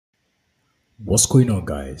What's going on,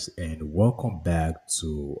 guys, and welcome back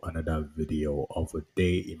to another video of a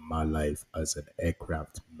day in my life as an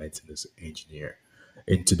aircraft maintenance engineer.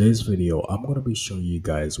 In today's video, I'm going to be showing you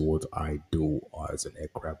guys what I do as an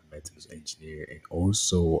aircraft maintenance engineer, and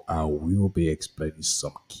also I will be explaining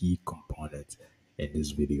some key components in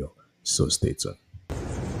this video. So stay tuned.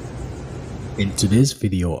 In today's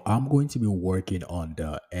video, I'm going to be working on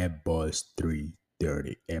the Airbus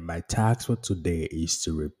 330, and my task for today is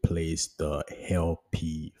to replace the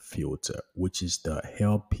LP filter, which is the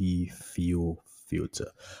LP fuel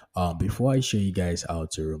filter. Before I show you guys how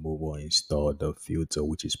to remove or install the filter,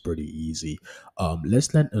 which is pretty easy,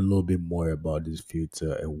 let's learn a little bit more about this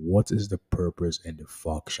filter and what is the purpose and the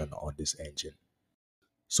function on this engine.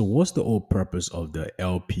 So what's the whole purpose of the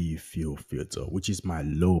LP fuel filter, which is my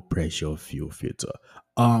low pressure fuel filter?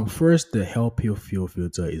 First, the LP fuel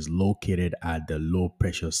filter is located at the low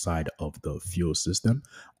pressure side of the fuel system.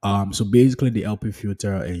 So basically the LP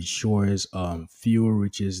filter ensures fuel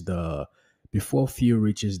reaches the before fuel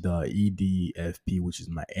reaches the EDFP, which is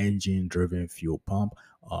my engine driven fuel pump.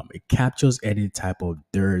 It captures any type of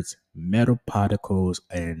dirt, metal particles,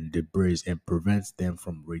 and debris and prevents them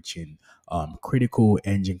from reaching critical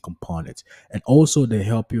engine components. And also the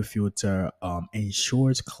help you filter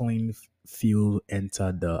ensures clean fuel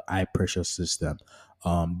enter the high pressure system.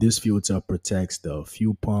 This filter protects the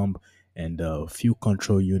fuel pump and the fuel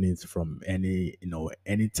control units from any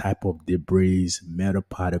type of debris, metal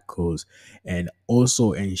particles, and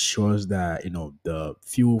also ensures that the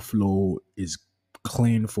fuel flow is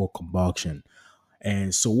clean for combustion.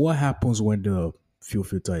 And so, what happens when the fuel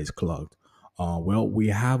filter is clogged? Well, we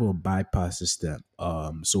have a bypass system.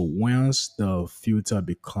 So once the filter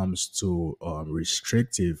becomes too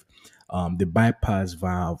restrictive, the bypass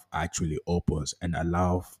valve actually opens and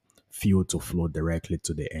allows fuel to flow directly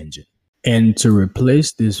to the engine. And to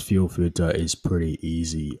replace this fuel filter is pretty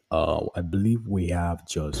easy. I believe we have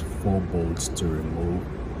just four bolts to remove,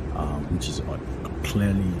 which is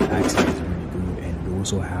clearly access is really good. And we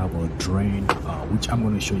also have a drain, which I'm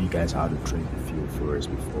going to show you guys how to drain the fuel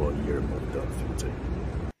first before you remove the filter.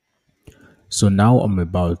 So now I'm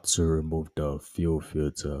about to remove the fuel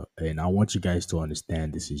filter, and I want you guys to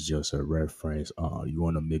understand this is just a reference. You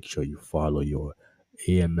want to make sure you follow your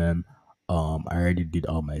AMM. I already did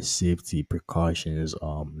all my safety precautions,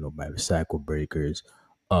 my cycle breakers.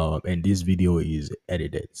 And this video is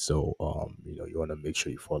edited, so you want to make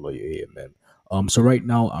sure you follow your AMM. So right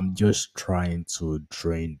now I'm just trying to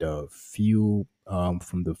drain the fuel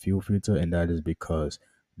from the fuel filter, and that is because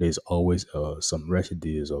there's always some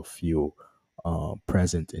residues of fuel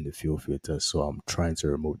present in the fuel filter. So I'm trying to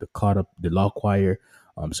remove the lock wire.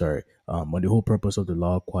 I'm sorry. But the whole purpose of the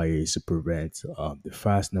lock wire is to prevent the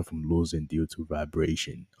fastener from losing due to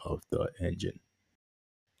vibration of the engine.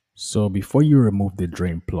 So before you remove the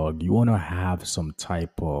drain plug, you want to have some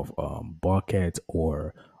type of bucket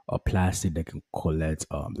or a plastic that can collect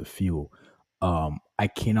the fuel. I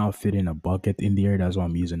cannot fit in a bucket in there. That's why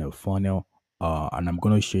I'm using a funnel. And I'm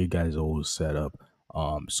going to show you guys the whole setup.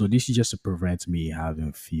 So this is just to prevent me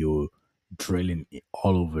having fuel drilling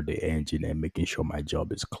all over the engine and making sure my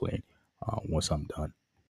job is clean once I'm done.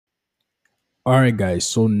 All right, guys.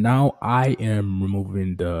 So now I am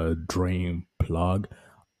removing the drain plug.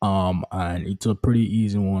 And it's a pretty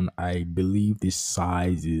easy one. I believe this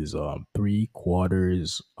size is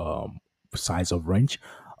 3/4 size of wrench.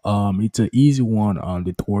 It's an easy one.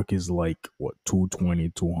 The torque is like what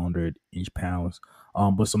 220, 200 inch-pounds.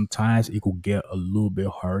 But sometimes it could get a little bit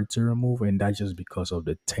hard to remove, and that's just because of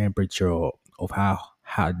the temperature of how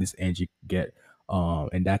hot this engine get.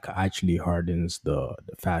 And that actually hardens the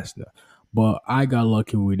fastener. But I got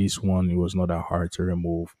lucky with this one. It was not that hard to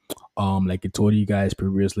remove. Like I told you guys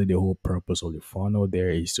previously, the whole purpose of the funnel there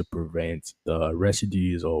is to prevent the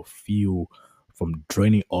residues of fuel from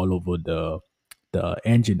draining all over the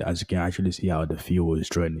engine. As you can actually see how the fuel is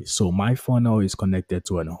draining. So my funnel is connected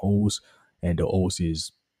to an hose, and the hose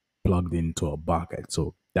is plugged into a bucket.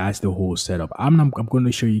 So that's the whole setup. I'm going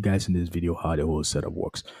to show you guys in this video how the whole setup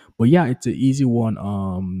works. But yeah, it's an easy one.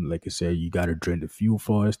 Like I said, you got to drain the fuel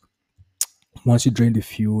first. Once you drain the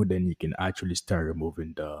fuel, then you can actually start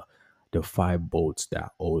removing the five bolts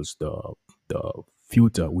that holds the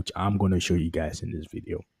filter, which I'm going to show you guys in this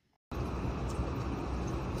video.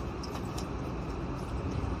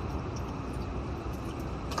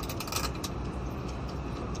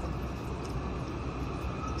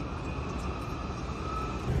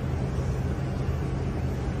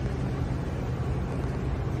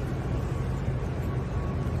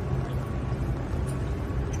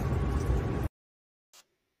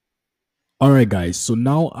 All right, guys. So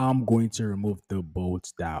now I'm going to remove the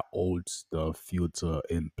bolts that holds the filter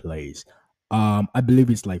in place. I believe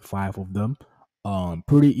it's like five of them.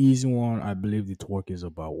 Pretty easy one. I believe the torque is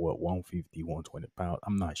about what 150, 120 pounds.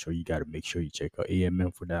 I'm not sure. You got to make sure you check your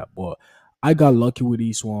AMM for that. But I got lucky with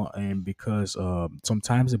this one, and because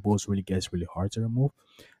sometimes the bolts really gets really hard to remove,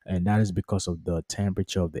 and that is because of the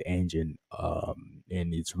temperature of the engine.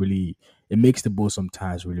 And it makes the bolt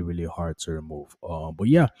sometimes really hard to remove. But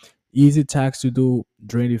yeah, easy task to do: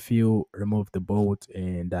 drain the fuel, remove the bolt,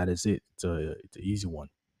 and that is it. It's an easy one.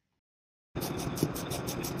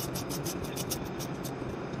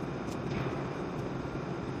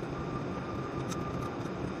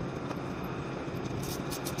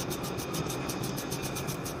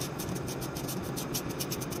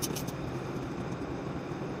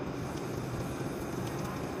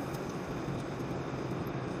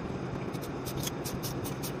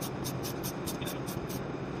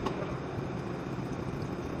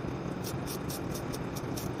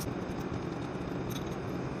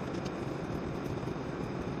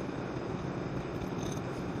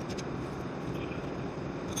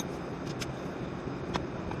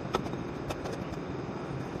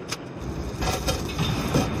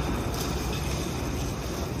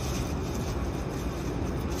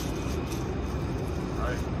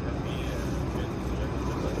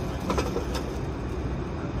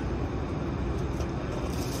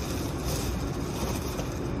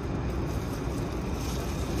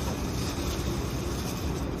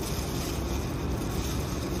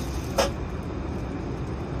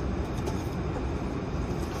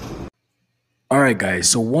 All right, guys.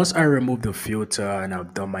 So once I remove the filter and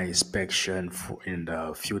I've done my inspection in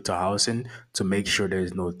the filter housing to make sure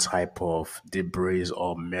there's no type of debris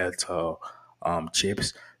or metal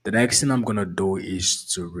chips, the next thing I'm gonna do is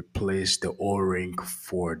to replace the O-ring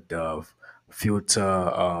for the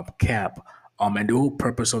filter cap. And the whole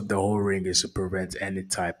purpose of the O-ring is to prevent any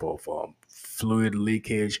type of fluid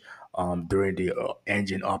leakage during the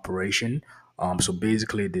engine operation. So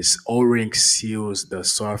basically, this O-ring seals the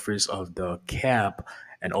surface of the cap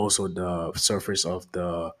and also the surface of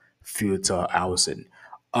the filter housing.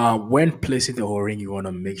 When placing the O-ring, you want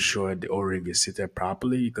to make sure the O-ring is seated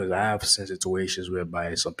properly because I have seen situations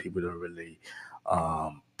whereby some people don't really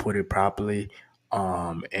put it properly,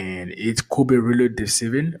 and it could be really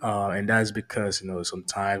deceiving. And that's because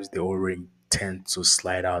sometimes the O-ring tend to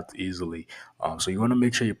slide out easily. So you want to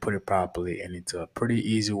make sure you put it properly, and it's a pretty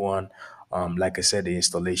easy one. Like I said, the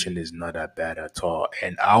installation is not that bad at all.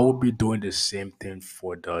 And I will be doing the same thing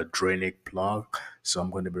for the drainage plug. So I'm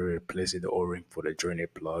going to be replacing the O-ring for the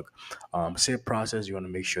drainage plug. Same process. You want to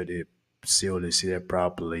make sure the seal is seated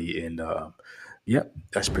properly. And yep,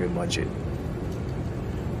 that's pretty much it.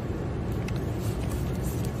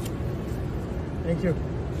 Thank you.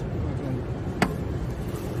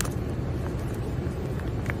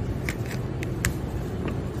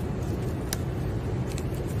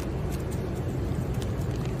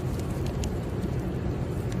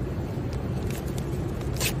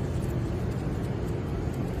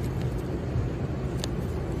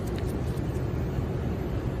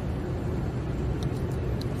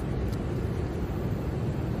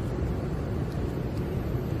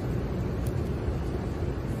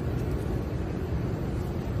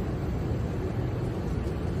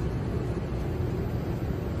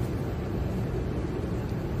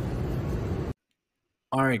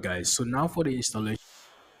 All right, guys. So now for the installation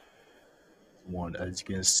one, as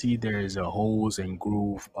you can see, there is a holes and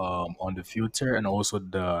groove on the filter and also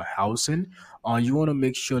the housing. You want to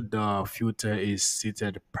make sure the filter is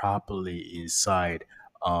seated properly inside.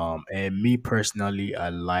 And me personally, I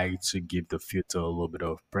like to give the filter a little bit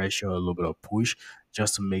of pressure, a little bit of push,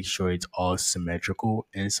 just to make sure it's all symmetrical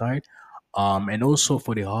inside. And also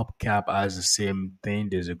for the hubcap, as the same thing,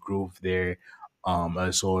 there's a groove there.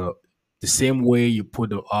 So the same way you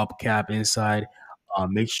put the hubcap inside,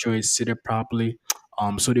 make sure it's seated properly.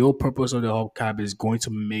 So the whole purpose of the hubcap is going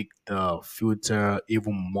to make the filter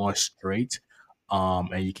even more straight.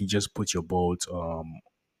 And you can just put your bolt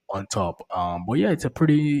on top. But yeah, it's a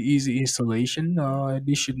pretty easy installation.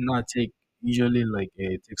 This should not take usually like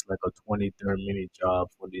it takes like a 20-30 minute job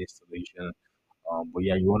for the installation. But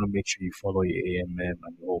yeah, you want to make sure you follow your AMM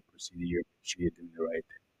and the whole procedure. Make sure you're doing the right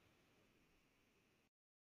thing.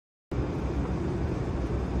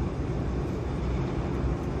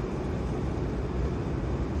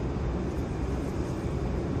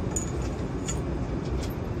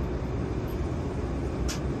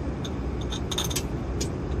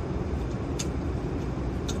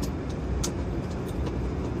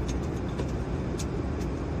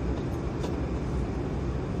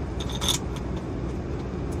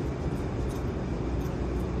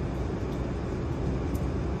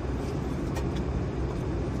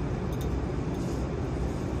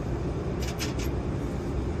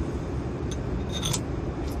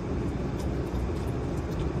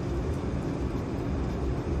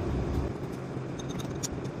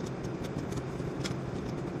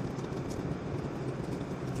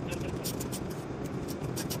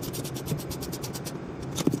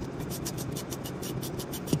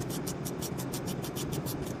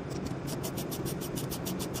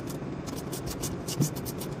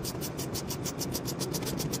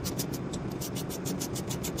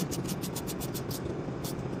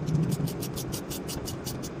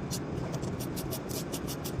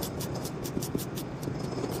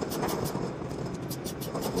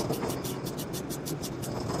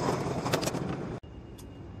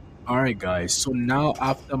 All right, guys. So now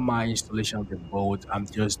after my installation of the boat, I'm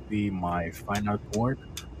just doing my final torque.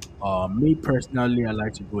 Me personally, I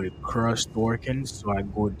like to do a cross torquing, so I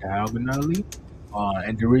go diagonally.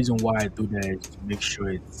 And the reason why I do that is to make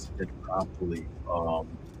sure it's seated properly.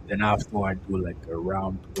 Then after I do like a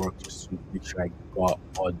round torque just to make sure I got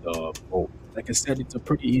all the bolt. Like I said, it's a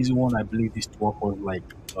pretty easy one. I believe this torque was like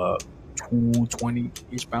 220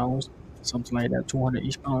 each pounds, something like that, 200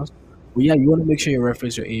 each pounds. But yeah, you want to make sure you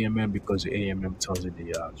reference your AMM because your AMM tells you the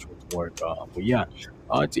actual torque. But yeah,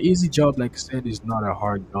 it's an easy job. Like I said, it's not a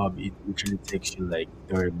hard job. It literally takes you like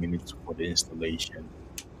 30 minutes for the installation.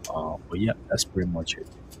 But yeah, that's pretty much it.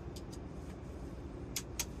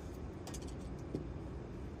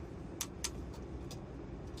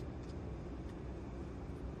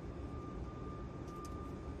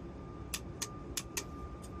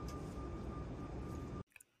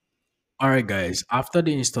 All right, guys. After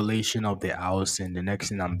the installation of the housing, the next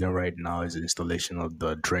thing I'm doing right now is the installation of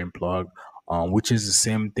the drain plug, which is the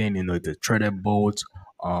same thing. You know, the threaded bolt.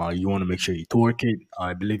 You want to make sure you torque it.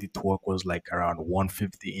 I believe the torque was like around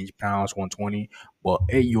 150 inch pounds, 120. But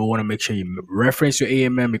hey, you want to make sure you reference your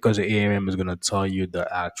AMM because the AMM is gonna tell you the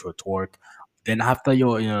actual torque. Then after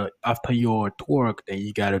after your torque, then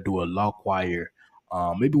you gotta do a lock wire.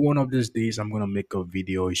 Maybe one of these days I'm gonna make a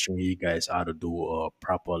video showing you guys how to do a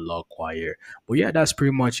proper lock wire. But yeah, that's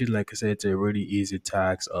pretty much it. Like I said, it's a really easy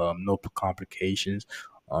task. No complications.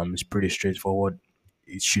 It's pretty straightforward.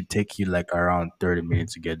 It should take you like around 30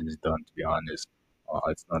 minutes to get this done. To be honest,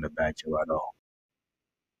 it's not a bad job at all.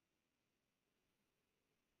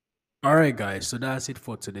 All right, guys. So that's it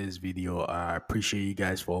for today's video. I appreciate you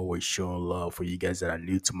guys for always showing love. For you guys that are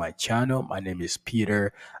new to my channel, my name is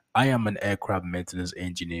Peter. I am an aircraft maintenance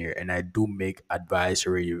engineer, and I do make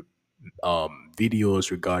advisory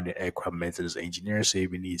videos regarding aircraft maintenance engineer. So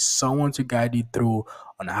if you need someone to guide you through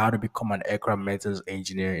on how to become an aircraft maintenance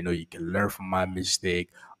engineer, you know, you can learn from my mistake.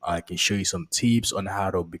 I can show you some tips on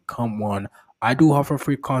how to become one. I do offer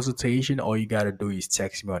free consultation. All you gotta do is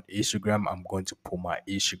text me on Instagram. I'm going to put my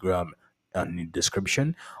Instagram in the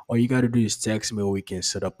description. All you gotta do is text me or we can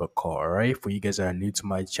set up a call. All right. For you guys that are new to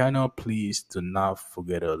my channel, please do not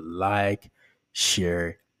forget to like,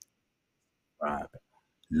 share, subscribe.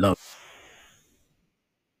 Love.